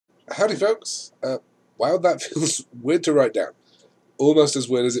Howdy, folks. Wow, that feels weird to write down. Almost as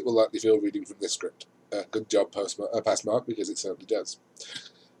weird as it will likely feel reading from this script. Good job, Past Mark, because it certainly does.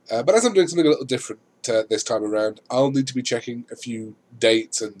 But as I'm doing something a little different this time around, I'll need to be checking a few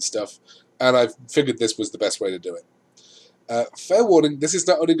dates and stuff, and I've figured this was the best way to do it. Fair warning, this is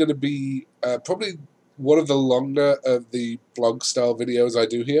not only going to be probably one of the longer of the blog-style videos I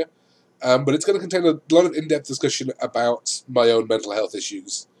do here, but it's going to contain a lot of in-depth discussion about my own mental health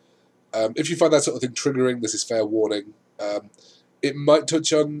issues. If you find that sort of thing triggering, this is fair warning. It might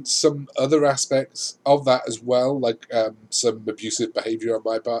touch on some other aspects of that as well, like some abusive behaviour on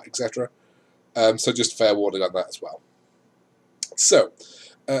my part, etc. So just fair warning on that as well. So,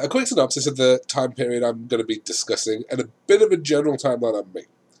 a quick synopsis of the time period I'm going to be discussing, and a bit of a general timeline on me.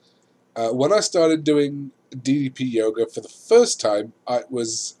 When I started doing DDP yoga for the first time, it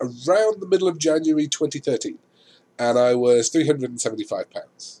was around the middle of January 2013, and I was 375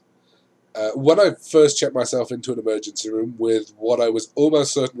 pounds. When I first checked myself into an emergency room with what I was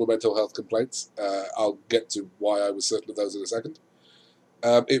almost certain were mental health complaints, I'll get to why I was certain of those in a second,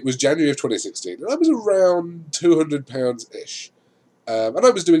 it was January of 2016, and I was around 200 pounds-ish. And I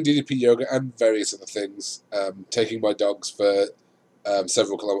was doing DDP yoga and various other things, taking my dogs for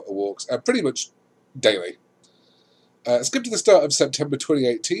several kilometre walks, pretty much daily. Skip to the start of September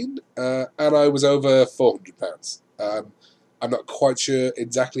 2018, and I was over 400 pounds. I'm not quite sure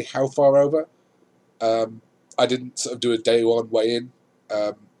exactly how far over. I didn't sort of do a day one weigh in.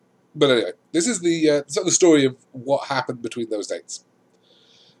 But anyway, this is the sort of the story of what happened between those dates.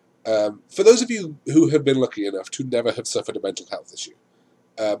 For those of you who have been lucky enough to never have suffered a mental health issue,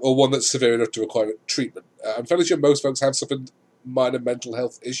 or one that's severe enough to require treatment, I'm fairly sure most folks have suffered minor mental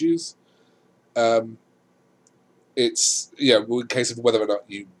health issues. It's a case of whether or not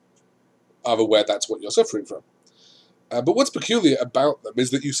you are aware that's what you're suffering from. But what's peculiar about them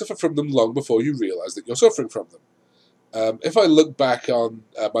is that you suffer from them long before you realise that you're suffering from them. If I look back on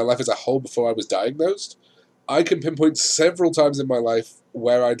my life as a whole before I was diagnosed, I can pinpoint several times in my life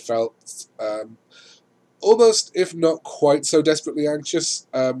where I'd felt almost, if not quite so desperately anxious,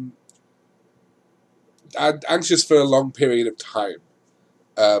 and anxious for a long period of time.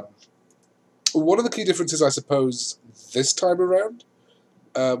 One of the key differences, I suppose, this time around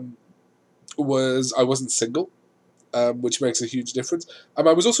was I wasn't single. Which makes a huge difference. I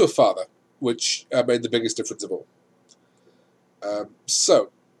was also a father, which made the biggest difference of all.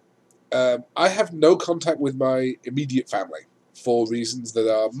 I have no contact with my immediate family for reasons that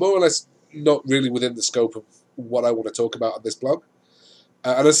are more or less not really within the scope of what I want to talk about on this blog.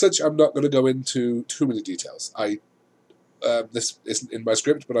 And as such, I'm not going to go into too many details. This isn't in my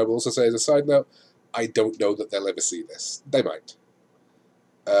script, but I will also say as a side note, I don't know that they'll ever see this. They might.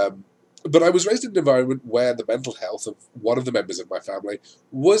 But I was raised in an environment where the mental health of one of the members of my family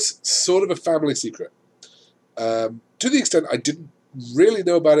was sort of a family secret. To the extent I didn't really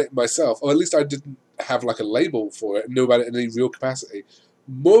know about it myself, or at least I didn't have like a label for it and know about it in any real capacity,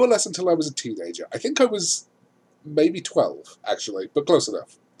 more or less until I was a teenager. I think I was maybe 12, actually, but close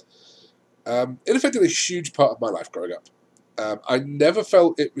enough. It affected a huge part of my life growing up. I never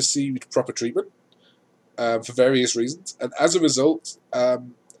felt it received proper treatment for various reasons, and as a result,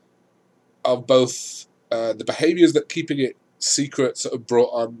 of both the behaviours that keeping it secret sort of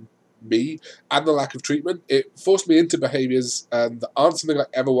brought on me and the lack of treatment, it forced me into behaviours that aren't something I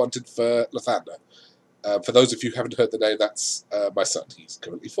ever wanted for Lathander. For those of you who haven't heard the name, that's my son. He's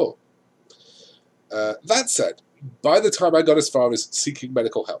currently 4. That said, by the time I got as far as seeking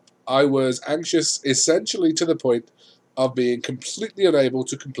medical help, I was anxious essentially to the point of being completely unable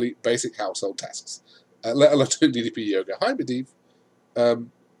to complete basic household tasks, let alone do DDP yoga. Hi, Medivh.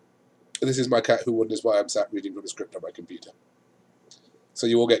 This is my cat who wonders why I'm sat reading from a script on my computer. So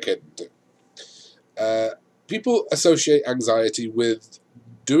you all get kidnapped too. People associate anxiety with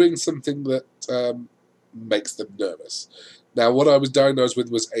doing something that makes them nervous. Now, what I was diagnosed with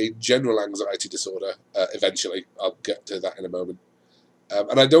was a general anxiety disorder, eventually. I'll get to that in a moment.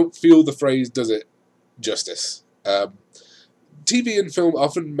 And I don't feel the phrase does it justice. TV and film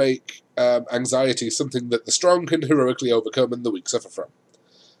often make anxiety something that the strong can heroically overcome and the weak suffer from.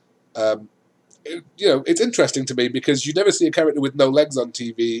 It's interesting to me because you never see a character with no legs on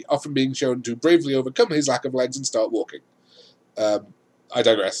TV often being shown to bravely overcome his lack of legs and start walking. I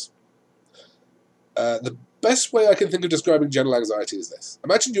digress. The best way I can think of describing general anxiety is this.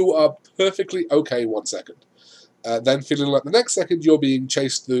 Imagine you are perfectly okay 1 second, then feeling like the next second you're being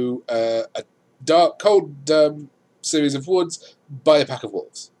chased through a dark, cold series of woods by a pack of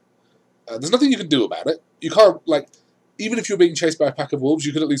wolves. There's nothing you can do about it. You can't, even if you're being chased by a pack of wolves,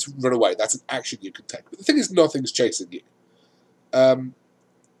 you can at least run away. That's an action you can take. But the thing is, nothing's chasing you.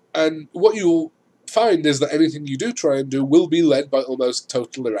 And what you'll find is that anything you do try and do will be led by almost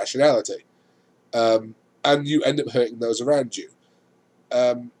total irrationality. And you end up hurting those around you.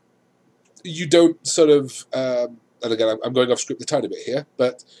 Um, you don't sort of, and again, I'm going off script a tiny bit here,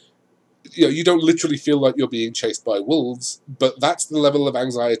 but you don't literally feel like you're being chased by wolves, but that's the level of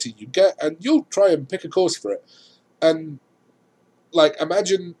anxiety you get, and you'll try and pick a course for it. And like,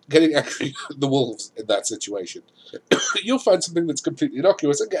 imagine getting angry at the wolves in that situation. You'll find something that's completely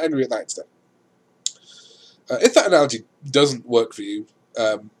innocuous and get angry at that instead. If that analogy doesn't work for you,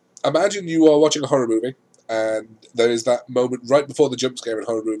 imagine you are watching a horror movie, and there is that moment right before the jump scare in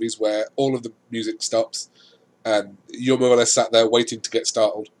horror movies where all of the music stops, and you're more or less sat there waiting to get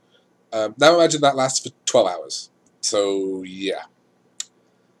startled. Now imagine that lasts for 12 hours. So, yeah.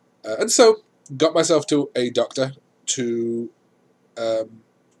 And so, got myself to a doctor to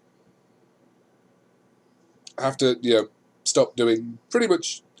have to, stop doing pretty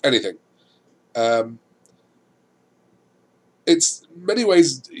much anything. It's many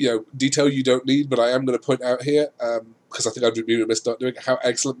ways, detail you don't need, but I am going to point out here, because I think I'd be remiss not doing it, how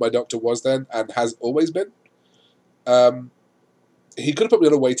excellent my doctor was then and has always been. He could have put me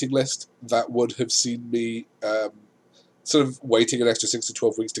on a waiting list that would have seen me sort of waiting an extra 6 to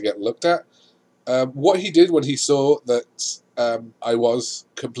 12 weeks to get looked at. What he did when he saw that I was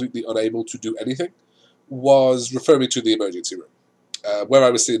completely unable to do anything was refer me to the emergency room, where I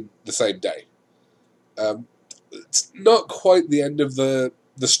was seen the same day. It's not quite the end of the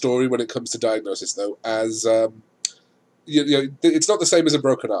story when it comes to diagnosis, though, as it's not the same as a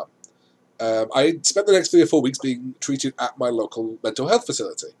broken arm. I spent the next 3 or 4 weeks being treated at my local mental health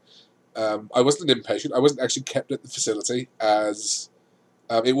facility. I wasn't an inpatient. I wasn't actually kept at the facility as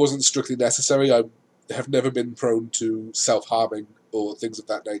it wasn't strictly necessary. I have never been prone to self-harming or things of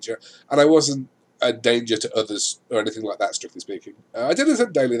that nature, and I wasn't a danger to others or anything like that, strictly speaking. I did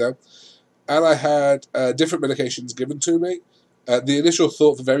attend daily, though, and I had different medications given to me. The initial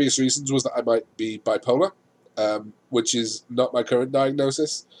thought, for various reasons, was that I might be bipolar, which is not my current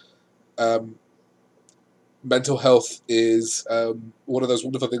diagnosis. Mental health is one of those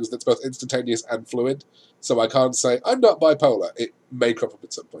wonderful things that's both instantaneous and fluid. So I can't say, I'm not bipolar. It may crop up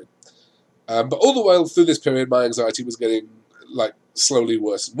at some point. But all the while through this period, my anxiety was getting slowly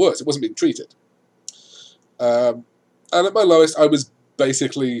worse and worse. It wasn't being treated. And at my lowest, I was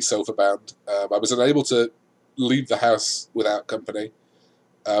basically sofa-bound. I was unable to leave the house without company.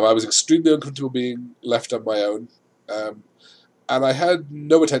 I was extremely uncomfortable being left on my own. And I had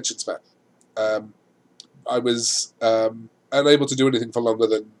no attention span. I was unable to do anything for longer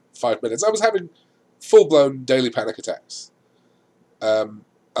than 5 minutes. I was having full-blown daily panic attacks. And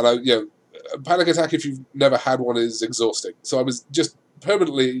a panic attack, if you've never had one, is exhausting. So I was just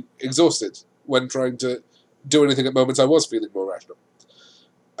permanently exhausted when trying to do anything at moments I was feeling more rational.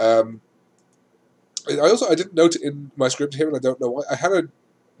 I didn't note it in my script here, and I don't know why. I had a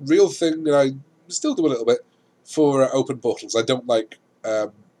real thing, and I still do a little bit, for open portals. I don't like,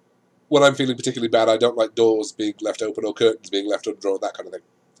 when I'm feeling particularly bad, I don't like doors being left open or curtains being left undrawn, that kind of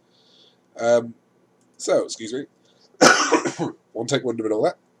thing. Excuse me. One take wonder and all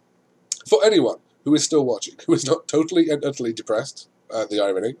that. For anyone who is still watching, who is not totally and utterly depressed, the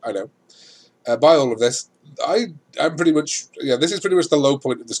irony, I know, by all of this, I am pretty much, this is pretty much the low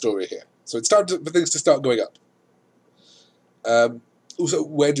point of the story here. So it's time for things to start going up. So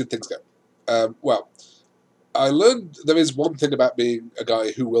where did things go? Well, I learned there is one thing about being a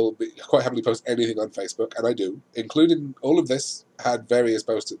guy who will quite heavily post anything on Facebook, and I do, including all of this, had various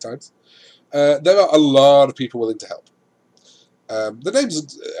posts at times. There are a lot of people willing to help. The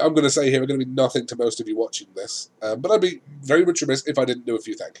names I'm going to say here are going to be nothing to most of you watching this, but I'd be very much remiss if I didn't do a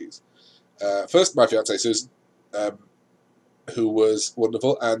few thank yous. First, my fiancée Susan, who was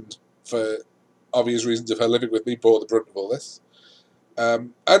wonderful, and for obvious reasons of her living with me, bore the brunt of all this.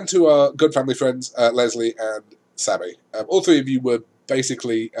 And to our good family friends, Leslie and Sammy. All three of you were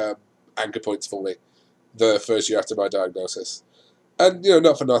basically anchor points for me the first year after my diagnosis. And,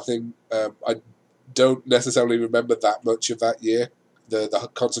 not for nothing, I don't necessarily remember that much of that year. The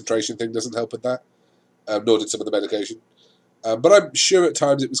concentration thing doesn't help with that, nor did some of the medication. But I'm sure at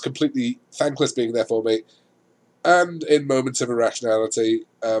times it was completely thankless being there for me. And in moments of irrationality,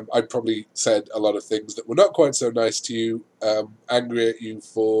 I probably said a lot of things that were not quite so nice to you, angry at you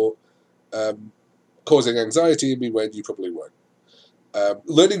for causing anxiety in me when you probably weren't.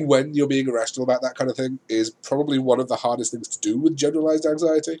 Learning when you're being irrational about that kind of thing is probably one of the hardest things to do with generalized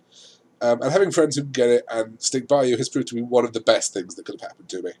anxiety. And having friends who get it and stick by you has proved to be one of the best things that could have happened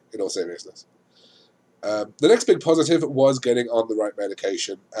to me, in all seriousness. The next big positive was getting on the right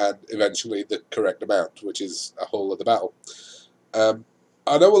medication and eventually the correct amount, which is a whole other battle.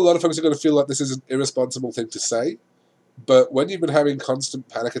 I know a lot of folks are going to feel like this is an irresponsible thing to say, but when you've been having constant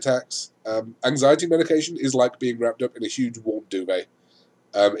panic attacks, anxiety medication is like being wrapped up in a huge warm duvet.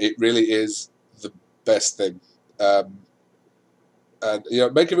 It really is the best thing. And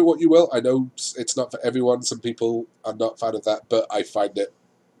make of it what you will. I know it's not for everyone. Some people are not fan of that, but I find it,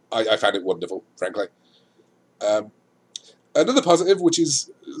 I find it wonderful, frankly. Um, Another positive, which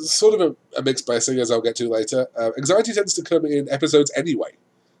is sort of a mixed blessing, as I'll get to later. Anxiety tends to come in episodes anyway,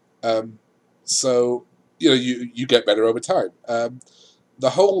 um, so you get better over time. The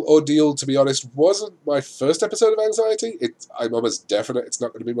whole ordeal, to be honest, wasn't my first episode of anxiety. I'm almost definite it's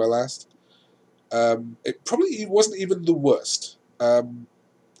not going to be my last. It probably wasn't even the worst. I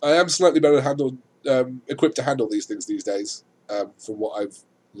am slightly better equipped to handle these things these days, from what I've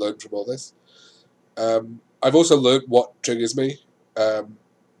learned from all this. I've also learned what triggers me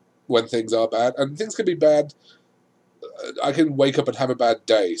when things are bad, and things can be bad. I can wake up and have a bad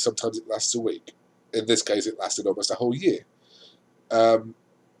day. Sometimes it lasts a week. In this case, it lasted almost a whole year. Um,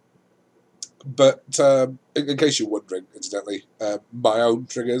 but in case you're wondering, incidentally, my own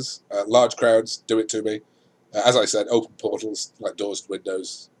triggers, large crowds do it to me. As I said, open portals like doors and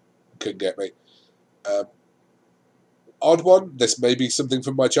windows can get me. Um, Odd one, this may be something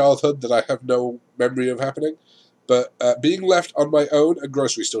from my childhood that I have no memory of happening, but being left on my own at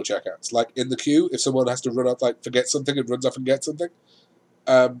grocery store checkouts, like in the queue, if someone has to run up, like forget something and runs off and gets something,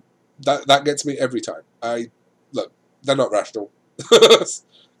 that gets me every time. Look, they're not rational.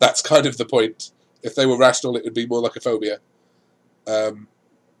 That's kind of the point. If they were rational, it would be more like a phobia. Um,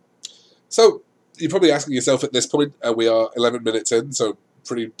 so you're probably asking yourself at this point, we are 11 minutes in, so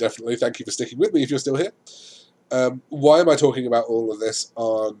pretty definitely thank you for sticking with me if you're still here. Why am I talking about all of this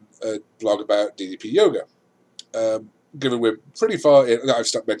on a blog about DDP yoga? Given we're pretty far in,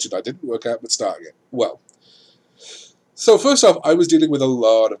 I've mentioned I didn't work out, but starting it. Well, so first off, I was dealing with a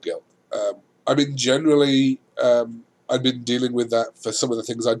lot of guilt. I mean, generally, I'd been dealing with that for some of the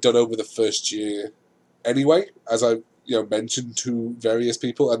things I'd done over the first year anyway, as I mentioned to various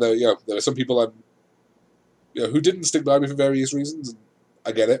people. And there were some people who didn't stick by me for various reasons, and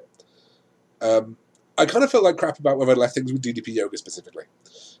I get it. I kind of felt like crap about whether I left things with DDP Yoga specifically.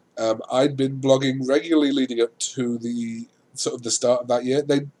 I'd been blogging regularly leading up to the start of that year.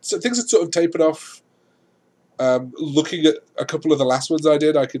 Things had sort of tapered off. Looking at a couple of the last ones I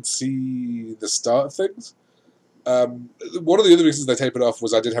did, I could see the start of things. One of the other reasons they tapered off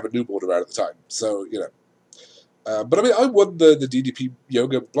was I did have a newborn around at the time. So, but I mean, I won the DDP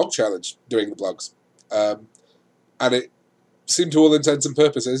Yoga blog challenge doing the blogs. And it seemed to all intents and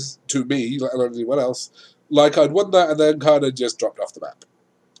purposes, to me, let alone anyone else, like I'd won that and then kind of just dropped off the map.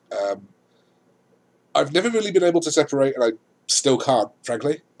 I've never really been able to separate, and I still can't,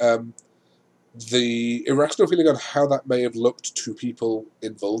 frankly, the irrational feeling on how that may have looked to people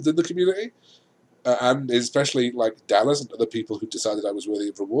involved in the community, and especially like Dallas and other people who decided I was worthy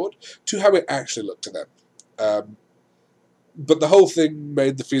of reward, to how it actually looked to them. But the whole thing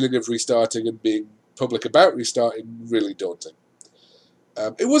made the feeling of restarting and being public about restarting really daunting.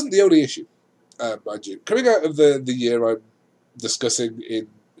 It wasn't the only issue, mind you. Coming out of the year I'm discussing in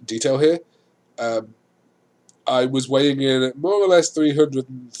detail here, I was weighing in at more or less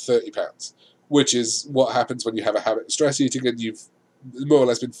 330 pounds, which is what happens when you have a habit of stress eating and you've more or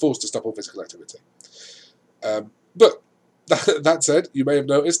less been forced to stop all physical activity. But that said, you may have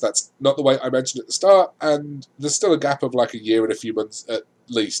noticed that's not the way I mentioned at the start, and there's still a gap of like a year and a few months at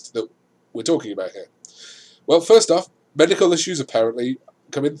least that we're talking about here. Well, first off, medical issues apparently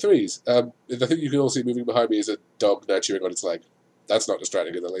come in threes. The thing you can all see moving behind me is a dog now chewing on its leg. That's not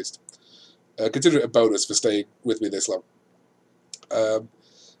distracting in the least. Consider it a bonus for staying with me this long.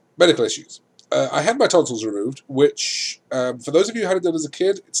 Medical issues. I had my tonsils removed, which, for those of you who had it done as a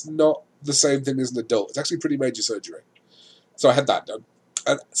kid, it's not the same thing as an adult. It's actually pretty major surgery. So I had that done.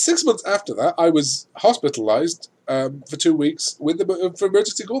 And 6 months after that, I was hospitalized for 2 weeks for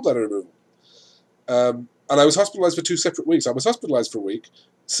emergency gallbladder removal. And I was hospitalized for 2 separate weeks. I was hospitalized for a week,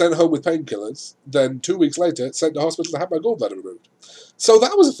 sent home with painkillers, then 2 weeks later, sent to hospital to have my gallbladder removed. So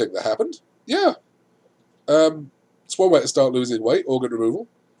that was a thing that happened. Yeah. It's one way to start losing weight, organ removal.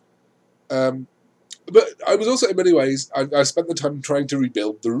 But I was also, in many ways, I spent the time trying to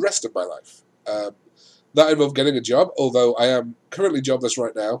rebuild the rest of my life. That involved getting a job, although I am currently jobless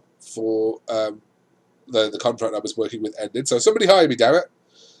right now for the contract I was working with ended. So somebody hire me, damn it.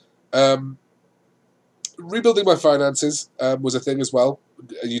 Rebuilding my finances was a thing as well.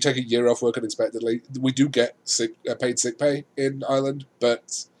 You take a year off work unexpectedly. We do get paid sick pay in Ireland,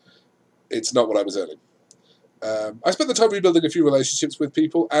 but it's not what I was earning. I spent the time rebuilding a few relationships with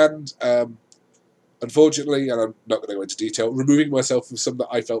people, and Unfortunately, and I'm not going to go into detail, removing myself from some that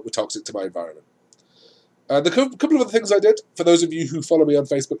I felt were toxic to my environment. The couple of other things I did, for those of you who follow me on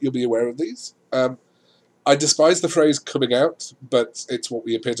Facebook, you'll be aware of these. I despise the phrase coming out, but it's what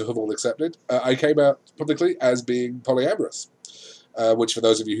we appear to have all accepted. I came out publicly as being polyamorous, which, for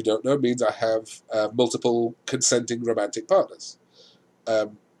those of you who don't know, means I have multiple consenting romantic partners.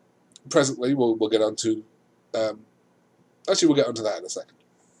 Presently, we'll get on to... actually, we'll get onto that in a second.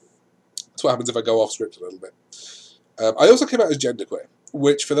 That's what happens if I go off script a little bit. I also came out as genderqueer,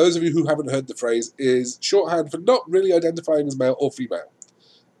 which, for those of you who haven't heard the phrase, is shorthand for not really identifying as male or female,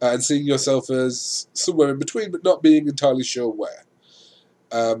 and seeing yourself as somewhere in between, but not being entirely sure where.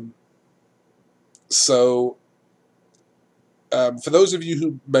 For those of you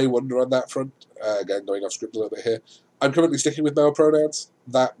who may wonder on that front, again, going off script a little bit here, I'm currently sticking with male pronouns.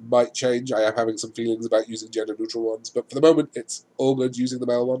 That might change. I am having some feelings about using gender-neutral ones, but for the moment, it's all good using the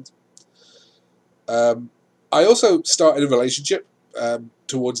male ones. I also started a relationship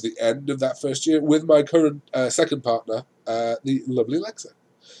towards the end of that first year with my current second partner, the lovely Alexa,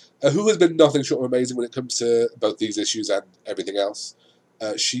 who has been nothing short of amazing when it comes to both these issues and everything else.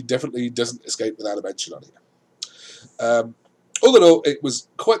 She definitely doesn't escape without a mention on here. All in all, it was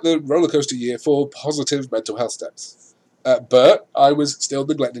quite the rollercoaster year for positive mental health steps. But I was still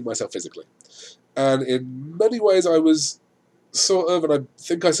neglecting myself physically. And in many ways, I was sort of, and I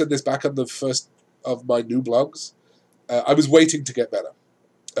think I said this back on the first of my new blogs, I was waiting to get better,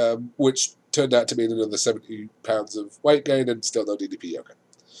 which turned out to mean another 70 pounds of weight gain and still no DDP yoga.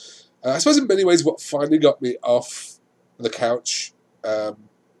 I suppose in many ways what finally got me off the couch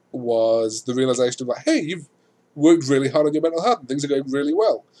was the realization of like, hey, you've worked really hard on your mental health and things are going really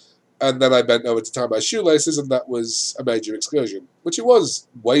well. And then I bent over to tie my shoelaces, and that was a major excursion, which it was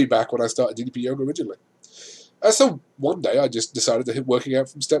way back when I started DDP yoga originally. So one day I just decided to hit working out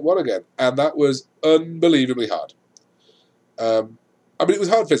from step one again, and that was unbelievably hard. I mean, it was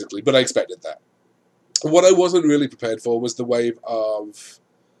hard physically, but I expected that. What I wasn't really prepared for was the wave of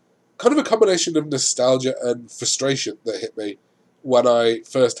kind of a combination of nostalgia and frustration that hit me when I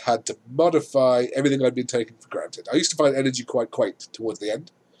first had to modify everything I'd been taking for granted. I used to find energy quite quaint towards the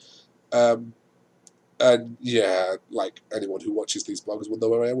end. And yeah, like anyone who watches these blogs will know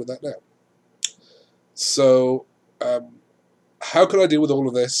where I am with that now. So, how can I deal with all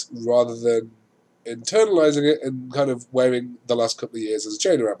of this rather than internalizing it and kind of wearing the last couple of years as a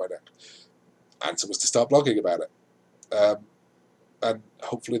chain around my neck? Answer was to start blogging about it. And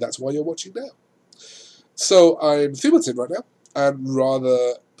hopefully that's why you're watching now. So I'm 3 months in right now, and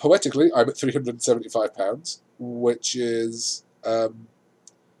rather poetically, I'm at £375, which is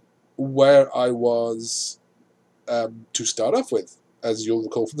where I was to start off with, as you'll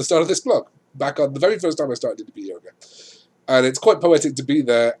recall from the start of this blog, back on the very first time I started DDP yoga. And it's quite poetic to be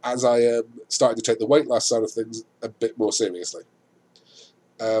there as I am starting to take the weight loss side of things a bit more seriously.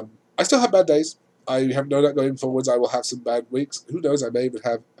 I still have bad days. I have no doubt going forwards I will have some bad weeks. Who knows, I may even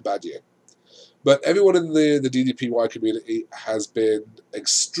have a bad year. But everyone in the DDPY community has been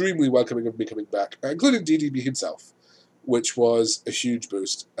extremely welcoming of me coming back, including DDP himself, which was a huge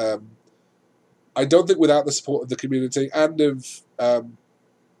boost. I don't think without the support of the community and of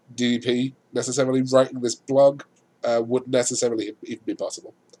DDP necessarily writing this blog would necessarily even be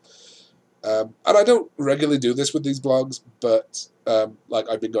possible. And I don't regularly do this with these blogs, but like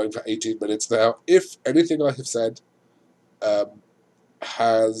I've been going for 18 minutes now. If anything I have said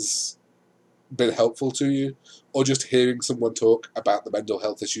has been helpful to you, or just hearing someone talk about the mental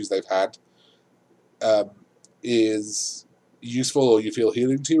health issues they've had is useful, or you feel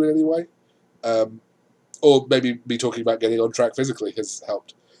healing to you in any way, or maybe me talking about getting on track physically has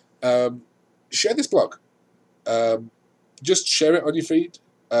helped, share this blog. Just share it on your feed.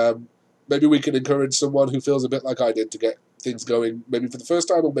 Maybe we can encourage someone who feels a bit like I did to get things going, maybe for the first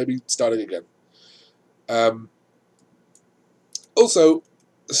time, or maybe starting again. Also,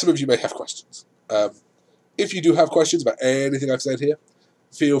 some of you may have questions. If you do have questions about anything I've said here,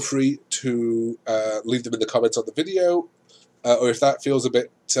 feel free to leave them in the comments on the video, or if that feels a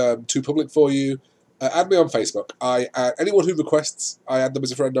bit too public for you, add me on Facebook. Anyone who requests, I add them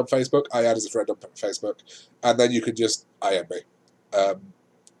as a friend on Facebook. I add as a friend on Facebook, and then you can just IM me.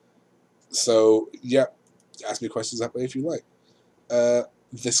 So yeah, ask me questions that way if you like.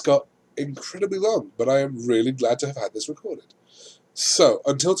 This got incredibly long, but I am really glad to have had this recorded. So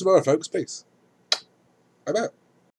until tomorrow, folks, peace. I'm out.